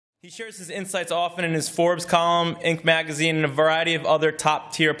He shares his insights often in his Forbes column, Inc. magazine, and a variety of other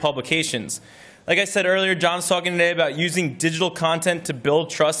top-tier publications. Like I said earlier, John's talking today about using digital content to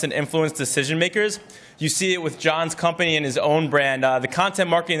build trust and influence decision makers. You see it with John's company and his own brand. The content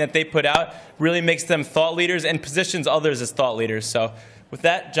marketing that they put out really makes them thought leaders and positions others as thought leaders. So with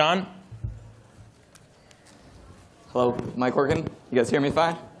that, John. Hello, mic working? You guys hear me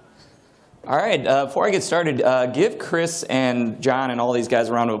fine? All right, before I get started, give Chris and John and all these guys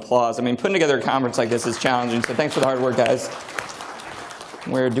a round of applause. I mean, putting together a conference like this is challenging, so thanks for the hard work, guys.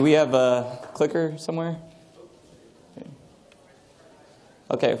 Do we have a clicker somewhere?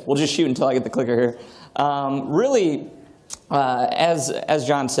 Okay, we'll just shoot until I get the clicker here. As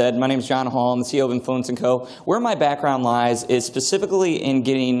John said, my name is John Hall. I'm the CEO of Influence & Co. Where my background lies is specifically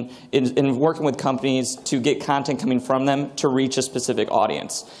in working with companies to get content coming from them to reach a specific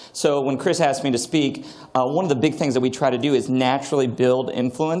audience. So when Chris asked me to speak, one of the big things that we try to do is naturally build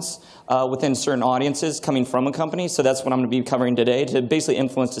influence within certain audiences coming from a company. So that's what I'm going to be covering today, to basically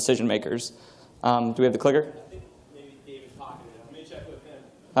influence decision makers. Do we have the clicker? I think maybe David's pocketed it. Let me check with him.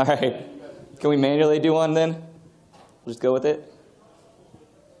 All right. Can we manually do one then? We'll just go with it.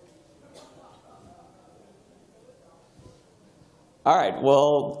 All right,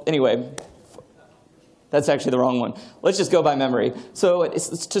 well, anyway, that's actually the wrong one. Let's just go by memory. So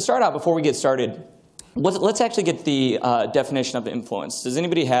to start out, before we get started, let's actually get the definition of influence. Does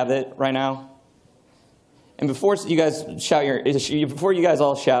anybody have it right now? And before you guys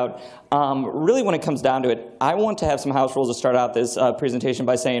all shout, really when it comes down to it, I want to have some house rules to start out this presentation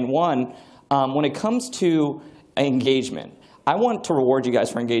by saying, one, when it comes to engagement, I want to reward you guys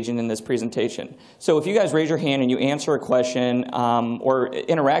for engaging in this presentation. So if you guys raise your hand and you answer a question or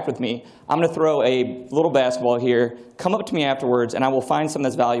interact with me, I'm going to throw a little basketball here, come up to me afterwards, and I will find something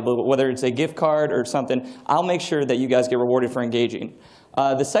that's valuable, whether it's a gift card or something. I'll make sure that you guys get rewarded for engaging.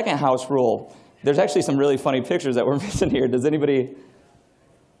 The second house rule, there's actually some really funny pictures that we're missing here. Does anybody?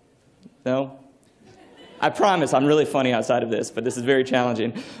 No? I promise I'm really funny outside of this, but this is very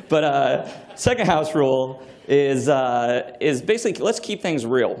challenging. But second house rule is basically, let's keep things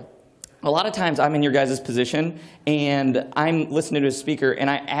real. A lot of times I'm in your guys' position, and I'm listening to a speaker, and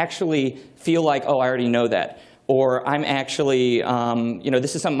I actually feel like, oh, I already know that. Or I'm actually,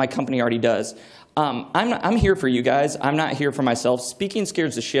 this is something my company already does. I'm here for you guys. I'm not here for myself. Speaking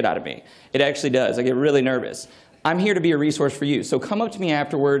scares the shit out of me. It actually does. I get really nervous. I'm here to be a resource for you. So come up to me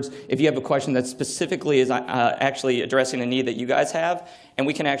afterwards if you have a question that specifically is actually addressing a need that you guys have, and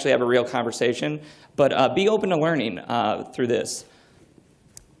we can actually have a real conversation. But be open to learning through this.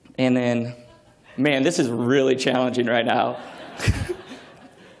 And then, man, this is really challenging right now.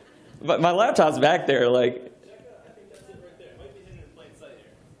 But my laptop's back there, like. I think that's it right there. It might be hidden in plain sight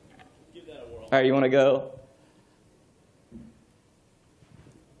here. Give that a whirl. All right, you want to go?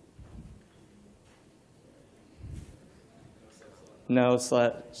 No,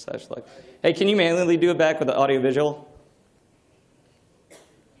 slash luck. Hey, can you manually do it back with the audio visual?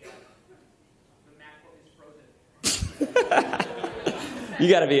 You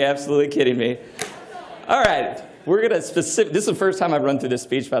got to be absolutely kidding me. All right, we're going to this is the first time I've run through this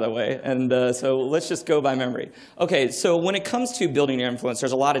speech, by the way, and so let's just go by memory. Okay, so when it comes to building your influence,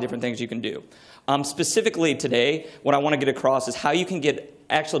 there's a lot of different things you can do. Specifically today, what I want to get across is how you can get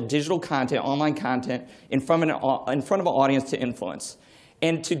actual digital content, online content, in front of an audience to influence.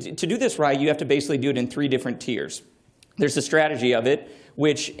 And to do this right, you have to basically do it in 3 different tiers. There's the strategy of it,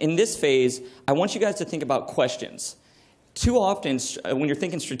 which in this phase, I want you guys to think about questions. Too often, when you're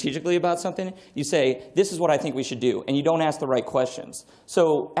thinking strategically about something, you say, this is what I think we should do, and you don't ask the right questions.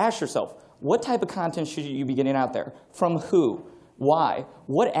 So ask yourself, what type of content should you be getting out there? From who? Why?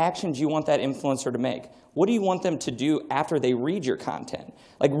 What actions do you want that influencer to make? What do you want them to do after they read your content?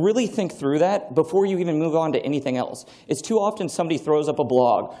 Like, really think through that before you even move on to anything else. It's too often somebody throws up a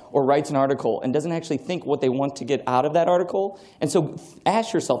blog or writes an article and doesn't actually think what they want to get out of that article. And so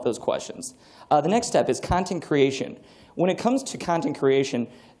ask yourself those questions. The next step is content creation. When it comes to content creation,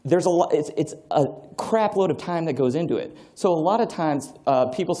 there's it's a crap load of time that goes into it. So a lot of times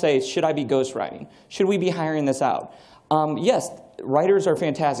people say, should I be ghostwriting? Should we be hiring this out? Yes, writers are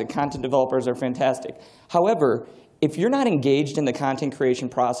fantastic. Content developers are fantastic. However, if you're not engaged in the content creation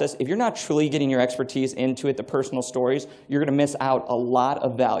process, if you're not truly getting your expertise into it, the personal stories, you're going to miss out a lot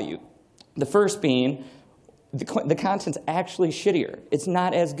of value. The first being, the content's actually shittier. It's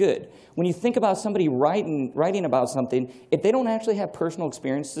not as good. When you think about somebody writing about something, if they don't actually have personal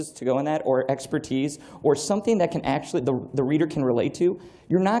experiences to go in that, or expertise, or something that can actually the reader can relate to,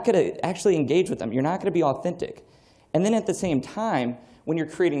 you're not going to actually engage with them. You're not going to be authentic. And then at the same time, when you're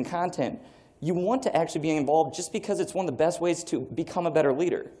creating content, you want to actually be involved just because it's one of the best ways to become a better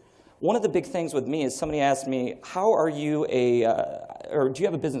leader. one of the big things with me is somebody asked me, how are you or do you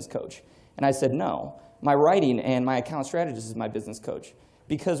have a business coach? And I said, no. My writing and my account strategist is my business coach.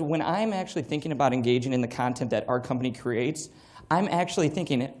 Because when I'm actually thinking about engaging in the content that our company creates, I'm actually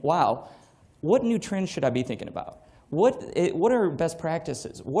thinking, wow, what new trends should I be thinking about? What are best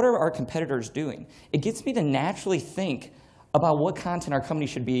practices? What are our competitors doing? It gets me to naturally think about what content our company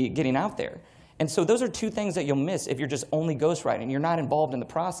should be getting out there. And so those are two things that you'll miss if you're just only ghostwriting. You're not involved in the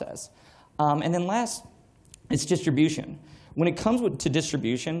process. And then last, it's distribution. When it comes to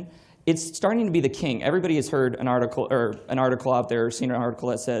distribution, it's starting to be the king. Everybody has heard an article out there, or seen an article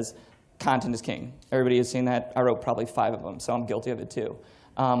that says content is king. Everybody has seen that. I wrote probably 5 of them, so I'm guilty of it too.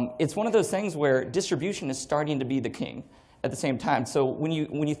 It's one of those things where distribution is starting to be the king at the same time. So when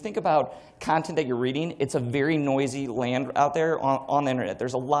you think about content that you're reading, it's a very noisy land out there on the internet.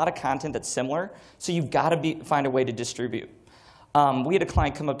 There's a lot of content that's similar, so you've got to find a way to distribute. We had a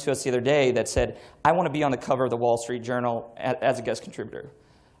client come up to us the other day that said, I want to be on the cover of the Wall Street Journal as a guest contributor.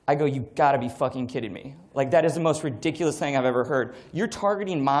 I go, you got to be fucking kidding me. Like, that is the most ridiculous thing I've ever heard. You're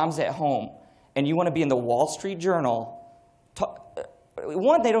targeting moms at home, and you want to be in the Wall Street Journal.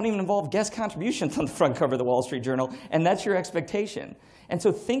 One, they don't even involve guest contributions on the front cover of the Wall Street Journal, and that's your expectation. And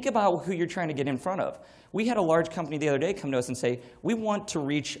so think about who you're trying to get in front of. We had a large company the other day come to us and say, we want to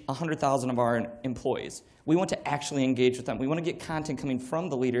reach 100,000 of our employees. We want to actually engage with them. We want to get content coming from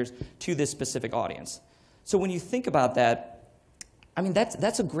the leaders to this specific audience. So when you think about that, I mean,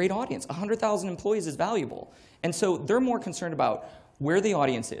 that's a great audience. 100,000 employees is valuable. And so they're more concerned about where the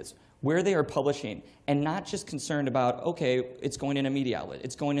audience is, where they are publishing, and not just concerned about, okay, it's going in a media outlet,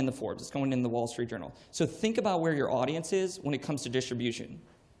 it's going in the Forbes, it's going in the Wall Street Journal. So think about where your audience is when it comes to distribution.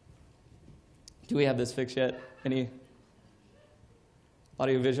 Do we have this fixed yet? Any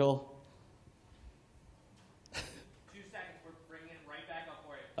audio visual? 2 seconds, we're bringing it right back up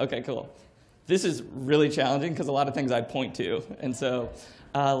for you. Okay, cool. This is really challenging because a lot of things I point to, and so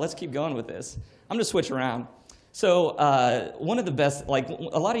let's keep going with this. I'm going to switch around. So one of the best, like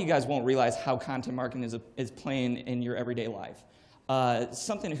a lot of you guys won't realize how content marketing is playing in your everyday life.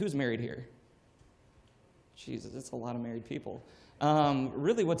 Who's married here? Jesus, it's a lot of married people.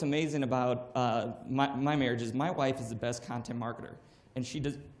 Really what's amazing about my marriage is my wife is the best content marketer. And she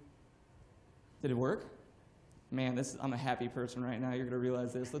does, did it work? Man, I'm a happy person right now. You're going to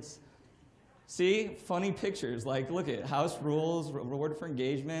realize this. Let's see, funny pictures. Like, look at house rules, reward for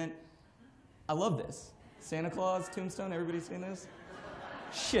engagement. I love this. Santa Claus, tombstone, everybody seen this?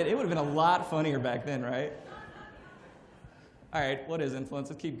 Shit, it would have been a lot funnier back then, right? All right, what is influence?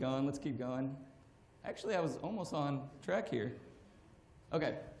 Let's keep going, let's keep going. Actually, I was almost on track here.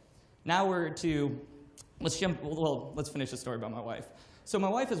 Okay, now let's finish the story about my wife. So my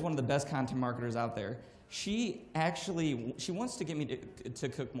wife is one of the best content marketers out there. She wants to get me to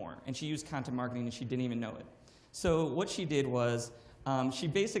cook more, and she used content marketing and she didn't even know it. So what she did was, she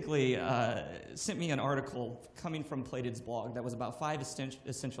basically sent me an article coming from Plated's blog that was about 5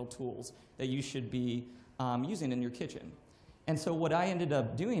 essential tools that you should be using in your kitchen. And so what I ended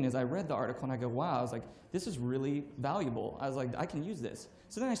up doing is I read the article and I go, wow, I was like, this is really valuable. I was like, I can use this.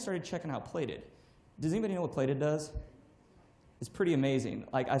 So then I started checking out Plated. Does anybody know what Plated does? It's pretty amazing.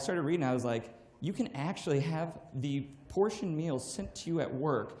 Like, I started reading, I was like, you can actually have the portion meals sent to you at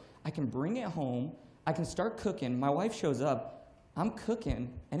work. I can bring it home. I can start cooking. My wife shows up. I'm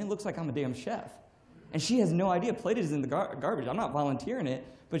cooking, and it looks like I'm a damn chef. And she has no idea Plated is in the garbage. I'm not volunteering it,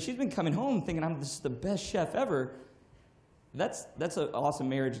 but she's been coming home thinking I'm just the best chef ever. That's an awesome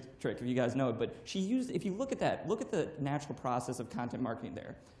marriage trick if you guys know it. But if you look at that, look at the natural process of content marketing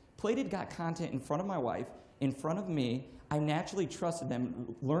there. Plated got content in front of my wife, in front of me. I naturally trusted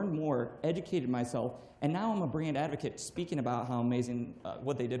them, learned more, educated myself, and now I'm a brand advocate speaking about how amazing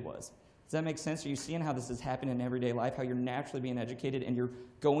what they did was. Does that make sense? Are you seeing how this is happening in everyday life, how you're naturally being educated and you're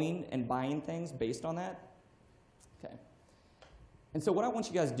going and buying things based on that? Okay. And so what I want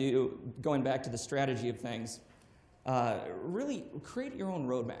you guys to do, going back to the strategy of things, really create your own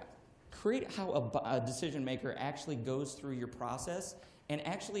roadmap. Create how a decision maker actually goes through your process and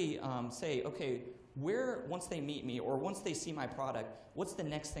actually say, okay, once they meet me or once they see my product, what's the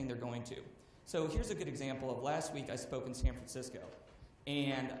next thing they're going to? So here's a good example of last week I spoke in San Francisco.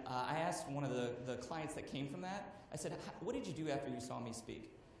 And I asked one of the clients that came from that, I said, what did you do after you saw me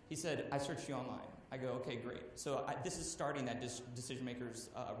speak? He said, I searched you online. I go, okay, great. So this is starting that decision maker's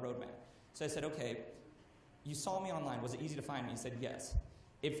roadmap. So I said, okay, you saw me online. Was it easy to find me? He said, yes.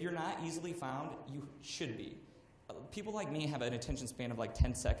 If you're not easily found, you should be. people like me have an attention span of like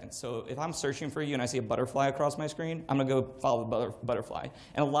 10 seconds. So if I'm searching for you and I see a butterfly across my screen, I'm going to go follow the butterfly.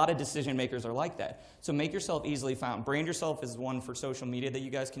 And a lot of decision makers are like that. So make yourself easily found. Brand yourself is one for social media that you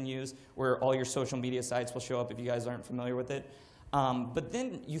guys can use, where all your social media sites will show up if you guys aren't familiar with it. But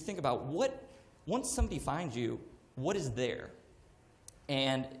then you think about once somebody finds you, what is there?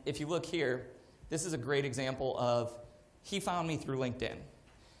 And if you look here, this is a great example of he found me through LinkedIn.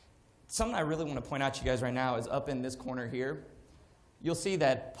 Something I really want to point out to you guys right now is up in this corner here. You'll see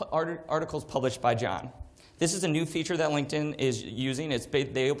that articles published by John. This is a new feature that LinkedIn is using.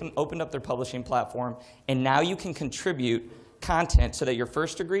 They opened up their publishing platform, and now you can contribute content so that your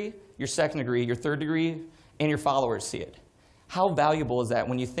first degree, your second degree, your third degree, and your followers see it. How valuable is that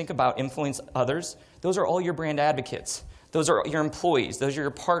when you think about influence others? Those are all your brand advocates. Those are your employees. Those are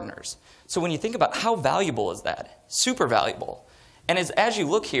your partners. So when you think about how valuable is that? Super valuable. And as you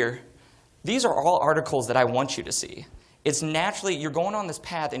look here, these are all articles that I want you to see. It's naturally, you're going on this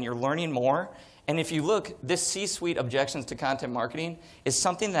path and you're learning more. And if you look, this C-suite objections to content marketing is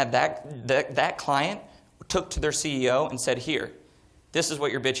something that client took to their CEO and said, here, this is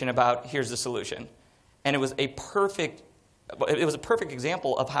what you're bitching about, here's the solution. And it was a perfect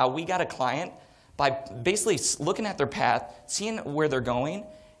example of how we got a client by basically looking at their path, seeing where they're going,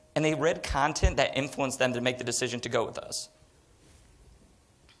 and they read content that influenced them to make the decision to go with us.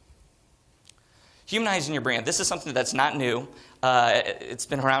 Humanizing your brand. This is something that's not new. It's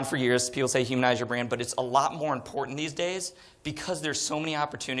been around for years. People say humanize your brand, but it's a lot more important these days because there's so many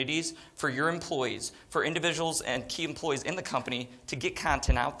opportunities for your employees, for individuals and key employees in the company to get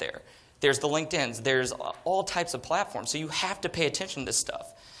content out there. There's the LinkedIns. There's all types of platforms. So you have to pay attention to this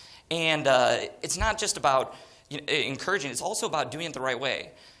stuff. And it's not just about encouraging. It's also about doing it the right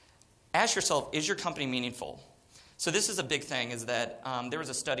way. Ask yourself, is your company meaningful? So this is a big thing, is that there was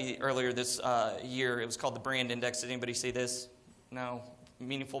a study earlier this year. It was called the Brand Index. Did anybody see this? No?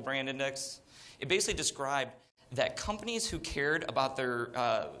 Meaningful Brand Index? It basically described that companies who cared about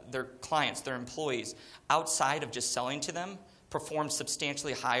their clients, their employees, outside of just selling to them, performed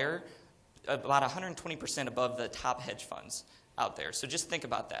substantially higher, about 120% above the top hedge funds out there. So just think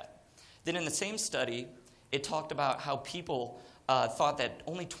about that. Then in the same study, it talked about how people thought that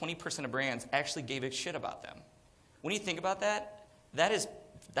only 20% of brands actually gave a shit about them. When you think about that, that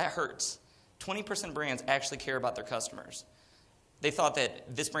hurts. 20% of brands actually care about their customers. They thought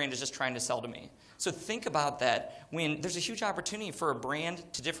that this brand is just trying to sell to me. So think about that when there's a huge opportunity for a brand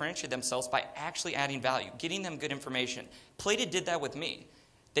to differentiate themselves by actually adding value, getting them good information. Plated did that with me.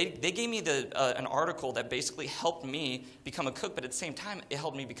 They gave me an article that basically helped me become a cook, but at the same time, it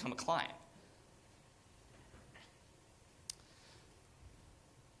helped me become a client.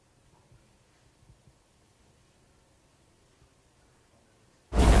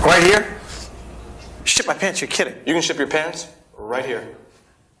 Right here? Ship my pants, you're kidding. You can ship your pants right here.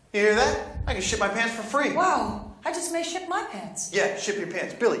 You hear that? I can ship my pants for free. Wow, I just may ship my pants. Yeah, ship your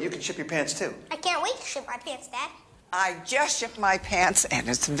pants. Billy, you can ship your pants too. I can't wait to ship my pants, Dad. I just shipped my pants, and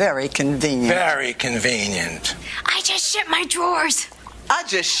it's very convenient. Very convenient. I just shipped my drawers. I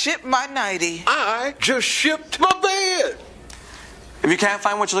just shipped my nightie. I just shipped my bed. If you can't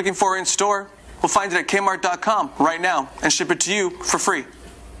find what you're looking for in store, we'll find it at Kmart.com right now and ship it to you for free.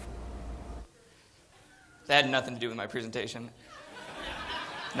 That had nothing to do with my presentation.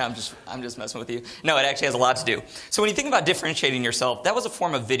 No, I'm just messing with you. No, it actually has a lot to do. So when you think about differentiating yourself, that was a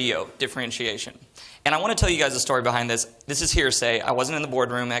form of video differentiation. And I want to tell you guys a story behind this. This is hearsay. I wasn't in the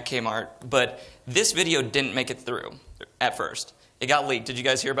boardroom at Kmart, but this video didn't make it through at first. It got leaked. Did you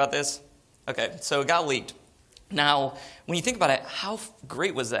guys hear about this? Okay, so it got leaked. Now, when you think about it, how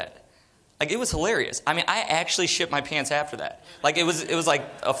great was that? Like, it was hilarious. I mean, I actually shipped my pants after that. Like, it was like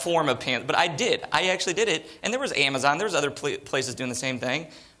a form of pants. But I did. I actually did it. And there was Amazon. There was other places doing the same thing.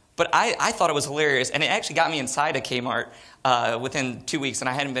 But I thought it was hilarious. And it actually got me inside a Kmart within 2 weeks. And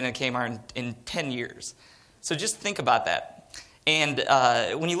I hadn't been in Kmart in 10 years. So just think about that. And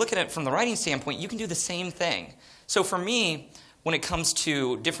when you look at it from the writing standpoint, you can do the same thing. So for me, when it comes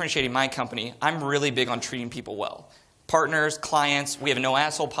to differentiating my company, I'm really big on treating people well. Partners, clients, we have a no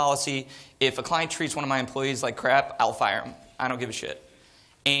asshole policy. If a client treats one of my employees like crap, I'll fire him. I don't give a shit.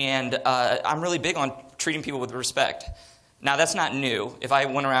 And I'm really big on treating people with respect. Now, that's not new. If I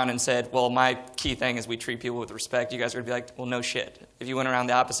went around and said, well, my key thing is we treat people with respect, you guys would be like, well, no shit. If you went around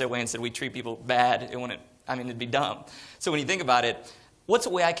the opposite way and said we treat people bad, it'd be dumb. So when you think about it, what's a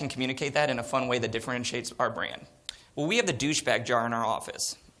way I can communicate that in a fun way that differentiates our brand? Well, we have the douchebag jar in our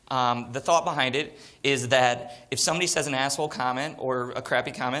office. The thought behind it is that if somebody says an asshole comment or a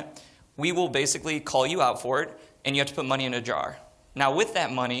crappy comment, we will basically call you out for it, and you have to put money in a jar. Now with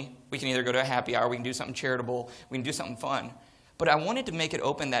that money, we can either go to a happy hour, we can do something charitable, we can do something fun. But I wanted to make it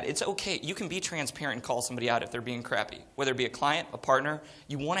open that it's okay. You can be transparent and call somebody out if they're being crappy. Whether it be a client, a partner,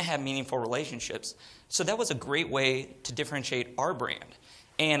 you want to have meaningful relationships. So that was a great way to differentiate our brand.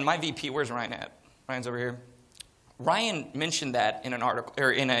 And my VP, where's Ryan at? Ryan's over here. Ryan mentioned that in an article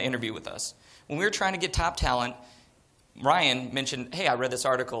or in an interview with us. When we were trying to get top talent, Ryan mentioned, hey, I read this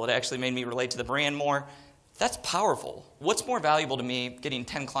article. It actually made me relate to the brand more. That's powerful. What's more valuable to me, getting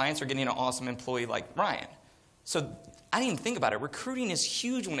 10 clients or getting an awesome employee like Ryan? So I didn't even think about it. Recruiting is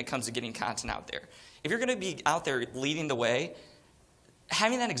huge when it comes to getting content out there. If you're going to be out there leading the way,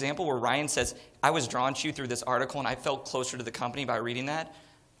 having that example where Ryan says, I was drawn to you through this article and I felt closer to the company by reading that,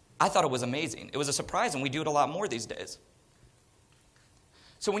 I thought it was amazing. It was a surprise, and we do it a lot more these days.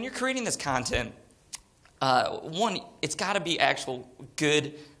 So when you're creating this content, one, it's got to be actual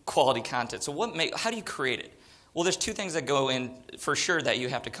good quality content. So how do you create it? Well, there's two things that go in for sure that you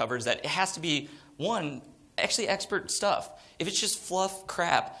have to cover is that it has to be, one, actually expert stuff. If it's just fluff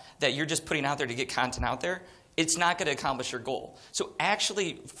crap that you're just putting out there to get content out there, it's not going to accomplish your goal. So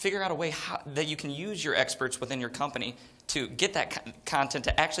actually figure out a way that you can use your experts within your company to get that content,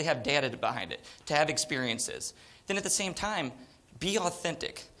 to actually have data behind it, to have experiences. Then at the same time, be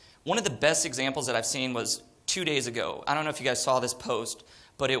authentic. One of the best examples that I've seen was 2 days ago. I don't know if you guys saw this post,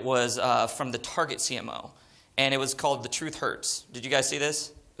 but it was from the Target CMO. And it was called The Truth Hurts. Did you guys see this?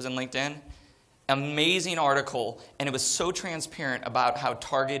 It was in LinkedIn. Amazing article, and it was so transparent about how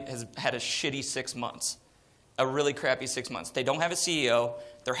Target has had a shitty 6 months. A really crappy 6 months. They don't have a CEO.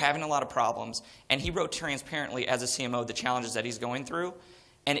 They're having a lot of problems. And he wrote transparently as a CMO the challenges that he's going through.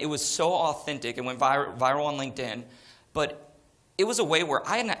 And it was so authentic. It went viral on LinkedIn. But it was a way where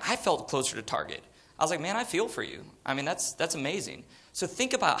I felt closer to Target. I was like, man, I feel for you. I mean, that's amazing. So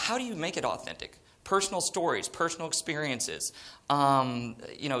think about how do you make it authentic? Personal stories, personal experiences, doing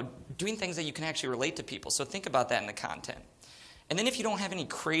things that you can actually relate to people. So think about that in the content. And then if you don't have any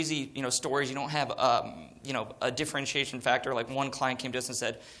crazy, stories, you don't have, a differentiation factor. Like one client came to us and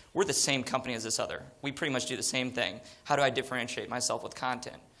said, we're the same company as this other. We pretty much do the same thing. How do I differentiate myself with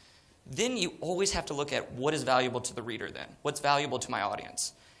content? Then you always have to look at what is valuable to the reader then. What's valuable to my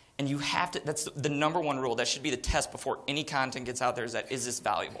audience? And you have to, that's the number one rule. That should be the test before any content gets out there is this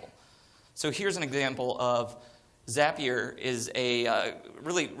valuable? So here's an example of Zapier is a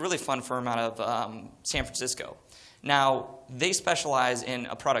really, really fun firm out of San Francisco. Now, they specialize in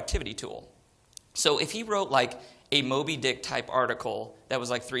a productivity tool. So if he wrote like a Moby Dick type article that was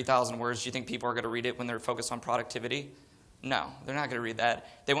like 3,000 words, do you think people are going to read it when they're focused on productivity? No, they're not going to read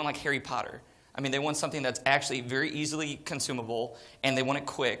that. They want like Harry Potter. I mean, they want something that's actually very easily consumable, and they want it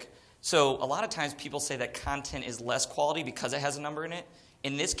quick. So a lot of times people say that content is less quality because it has a number in it.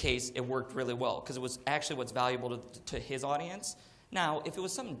 In this case, it worked really well because it was actually what's valuable to his audience. Now, if it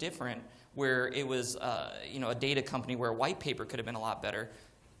was something different where it was a data company where a white paper could have been a lot better,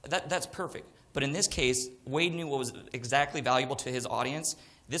 that's perfect. But in this case, Wade knew what was exactly valuable to his audience.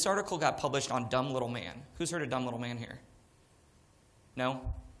 This article got published on Dumb Little Man. Who's heard of Dumb Little Man here? No?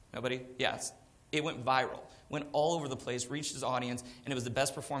 Nobody? Yes. It went viral, went all over the place, reached his audience, and it was the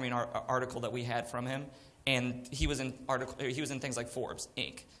best performing article that we had from him. And he was in things like Forbes,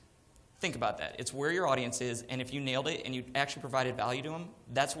 Inc. Think about that. It's where your audience is, and if you nailed it and you actually provided value to them,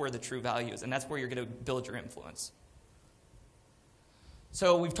 that's where the true value is, and that's where you're going to build your influence.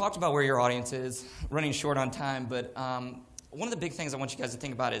 So we've talked about where your audience is, running short on time, but one of the big things I want you guys to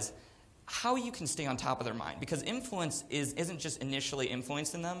think about is how you can stay on top of their mind. Because influence isn't just initially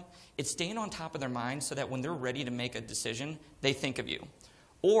influencing them, it's staying on top of their mind so that when they're ready to make a decision, they think of you.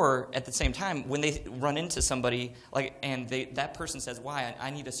 Or at the same time, when they run into somebody and that person says, "Why I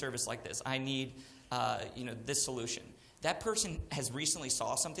need a service like this? I need this solution." That person has recently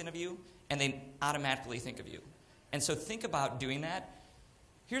saw something of you, and they automatically think of you. And so think about doing that.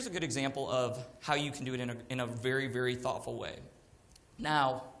 Here's a good example of how you can do it in a very, very thoughtful way.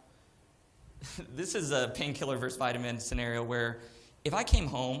 Now, this is a painkiller versus vitamin scenario where if I came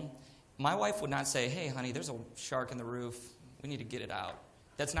home, my wife would not say, "Hey, honey, there's a shark in the roof. We need to get it out."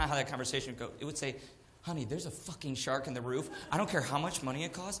 That's not how that conversation would go. It would say, "Honey, there's a fucking shark in the roof. I don't care how much money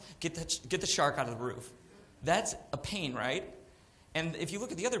it costs. Get the shark out of the roof." That's a pain, right? And if you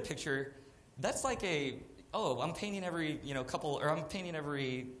look at the other picture, that's like I'm painting every I'm painting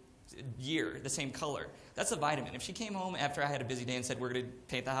every year the same color. That's a vitamin. If she came home after I had a busy day and said, "We're going to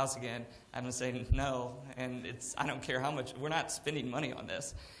paint the house again," I'm going to say no, and I don't care how much. We're not spending money on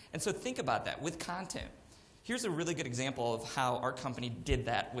this. And so think about that with content. Here's a really good example of how our company did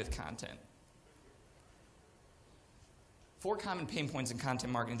that with content. 4 common pain points in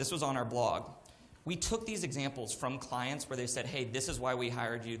content marketing. This was on our blog. we took these examples from clients where they said, hey, this is why we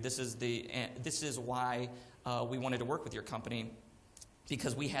hired you. This is why we wanted to work with your company,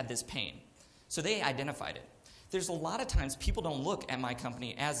 because we had this pain. So they identified it. There's a lot of times people don't look at my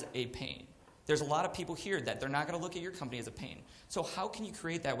company as a pain. There's a lot of people here that they're not going to look at your company as a pain. So how can you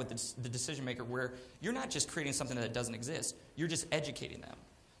create that with the decision maker where you're not just creating something that doesn't exist, you're just educating them.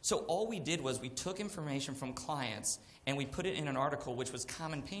 So all we did was we took information from clients and we put it in an article which was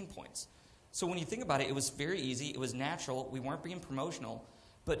common pain points. So when you think about it, it was very easy, it was natural, we weren't being promotional,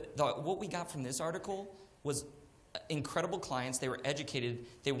 but what we got from this article was incredible clients. They were educated.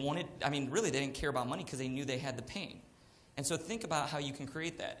 They wanted, I mean, really, they didn't care about money because they knew they had the pain. And so think about how you can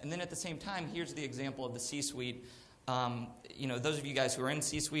create that. And then at the same time, here's the example of the C-suite. You know, those of you guys who are in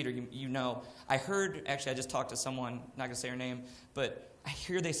C-suite, or you know, I heard, actually, I just talked to someone, not going to say her name, but I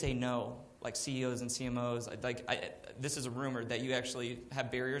hear they say no, like CEOs and CMOs. This is a rumor that you actually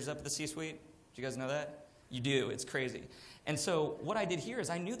have barriers up at the C-suite. Do you guys know that? You do. It's crazy. And so what I did here is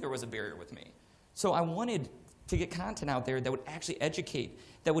I knew there was a barrier with me. So I wanted to get content out there that would actually educate,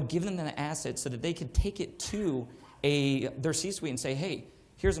 that would give them the assets so that they could take it to their C-suite and say, hey,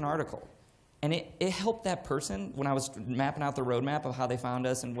 here's an article. And it helped that person, when I was mapping out the roadmap of how they found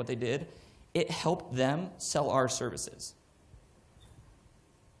us and what they did, it helped them sell our services.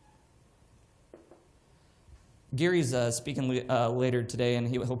 Gary's speaking later today, and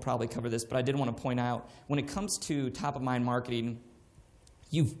he'll probably cover this, but I did want to point out, when it comes to top-of-mind marketing,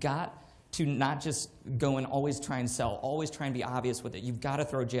 you've got to not just go and always try and sell, always try and be obvious with it. You've got to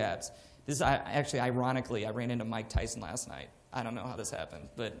throw jabs. This is actually, ironically, I ran into Mike Tyson last night. I don't know how this happened,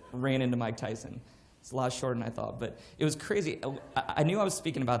 but ran into Mike Tyson. It's a lot shorter than I thought, but it was crazy. I knew I was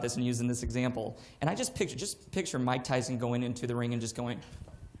speaking about this and using this example, and I just picture Mike Tyson going into the ring and just going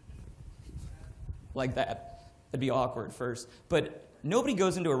like that. That'd be awkward first, but nobody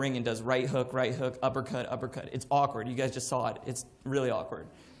goes into a ring and does right hook, uppercut, uppercut. It's awkward. You guys just saw it. It's really awkward.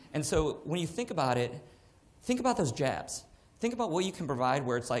 And so when you think about it, think about those jabs. Think about what you can provide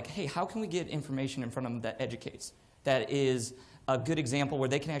where it's like, hey, how can we get information in front of them that educates? That is a good example where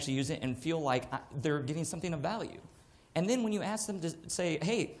they can actually use it and feel like they're getting something of value. And then when you ask them to say,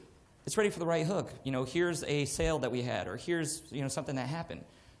 hey, it's ready for the right hook. You know, here's a sale that we had, or here's, you know, something that happened.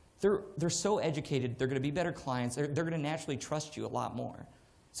 They're so educated. They're going to be better clients. They're going to naturally trust you a lot more.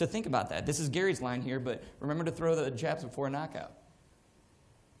 So think about that. This is Gary's line here, but remember to throw the jabs before a knockout.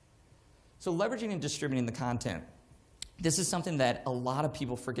 So leveraging and distributing the content. This is something that a lot of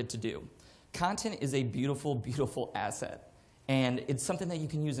people forget to do. Content is a beautiful, beautiful asset. And it's something that you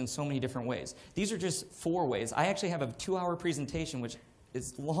can use in so many different ways. These are just 4 ways. I actually have a 2-hour presentation, which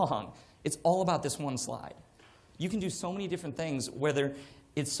is long. It's all about this one slide. You can do so many different things, whether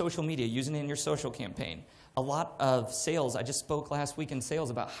it's social media, using it in your social campaign. A lot of sales, I just spoke last week in sales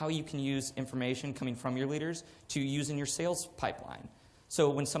about how you can use information coming from your leaders to use in your sales pipeline. So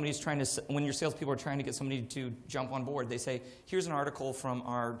when when your salespeople are trying to get somebody to jump on board, they say, here's an article from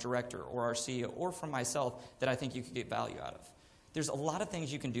our director or our CEO or from myself that I think you could get value out of. There's a lot of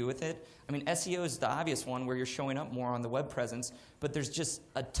things you can do with it. I mean, SEO is the obvious one where you're showing up more on the web presence, but there's just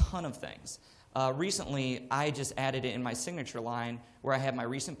a ton of things. Recently, I just added it in my signature line where I have my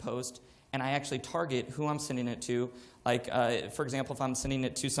recent post, and I actually target who I'm sending it to. Like, for example, if I'm sending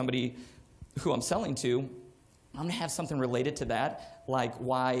it to somebody who I'm selling to, I'm going to have something related to that, like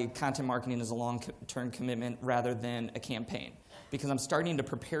why content marketing is a long-term commitment rather than a campaign, because I'm starting to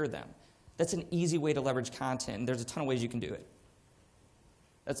prepare them. That's an easy way to leverage content, and there's a ton of ways you can do it.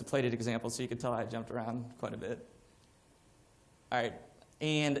 That's a plated example, so you can tell I jumped around quite a bit. All right,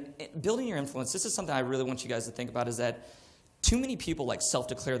 and building your influence, this is something I really want you guys to think about, is that too many people like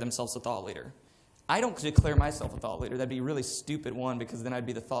self-declare themselves a thought leader. I don't declare myself a thought leader. That'd be a really stupid one, because then I'd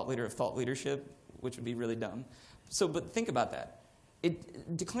be the thought leader of thought leadership, which would be really dumb. So, but think about that.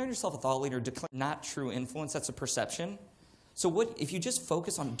 Declaring yourself a thought leader, not true influence, that's a perception. So if you just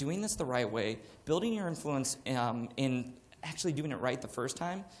focus on doing this the right way, building your influence in actually doing it right the first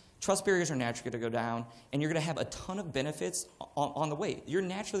time, trust barriers are naturally going to go down, and you're going to have a ton of benefits on the way. You're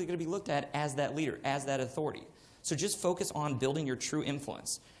naturally going to be looked at as that leader, as that authority. So just focus on building your true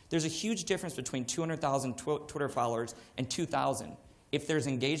influence. There's a huge difference between 200,000 Twitter followers and 2,000. If there's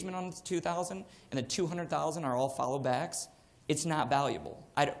engagement on the 2,000 and the 200,000 are all follow backs, it's not valuable.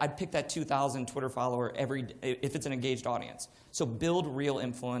 I'd pick that 2,000 Twitter follower if it's an engaged audience. So build real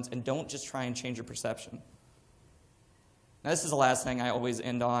influence and don't just try and change your perception. Now this is the last thing I always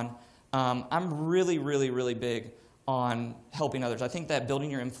end on. I'm really, really, really big on helping others. I think that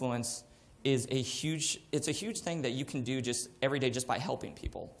building your influence is a huge thing that you can do just every day just by helping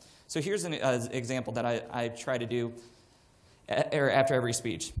people. So here's an example that I try to do. or after every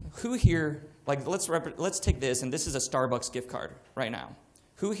speech. Who here, like let's take this, and this is a Starbucks gift card right now.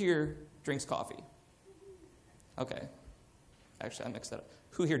 Who here drinks coffee? Okay. Actually, I mixed that up.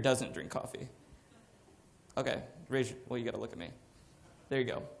 Who here doesn't drink coffee? Okay, well, you got to look at me. There you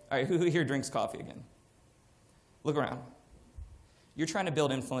go. All right, who here drinks coffee again? Look around. You're trying to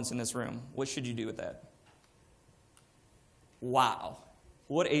build influence in this room. What should you do with that? Wow.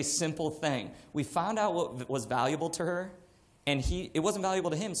 What a simple thing. We found out what was valuable to her, and it wasn't valuable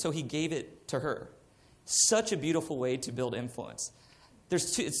to him, so he gave it to her. Such a beautiful way to build influence.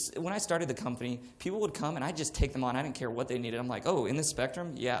 When I started the company, people would come, and I'd just take them on. I didn't care what they needed. I'm like, oh, in this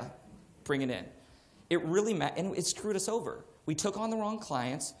spectrum? Yeah, bring it in. It really and it screwed us over. We took on the wrong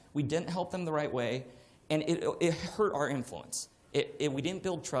clients. We didn't help them the right way, and it hurt our influence. We didn't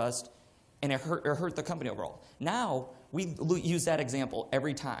build trust, and it hurt the company overall. Now, we use that example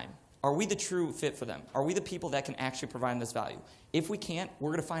every time. Are we the true fit for them? Are we the people that can actually provide this value? If we can't,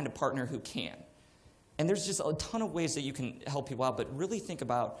 we're going to find a partner who can. And there's just a ton of ways that you can help people out, but really think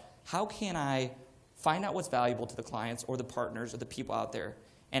about how can I find out what's valuable to the clients or the partners or the people out there,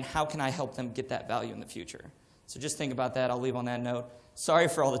 and how can I help them get that value in the future? So just think about that. I'll leave on that note. Sorry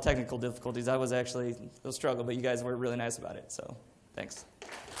for all the technical difficulties. That was actually a struggle, but you guys were really nice about it, so thanks.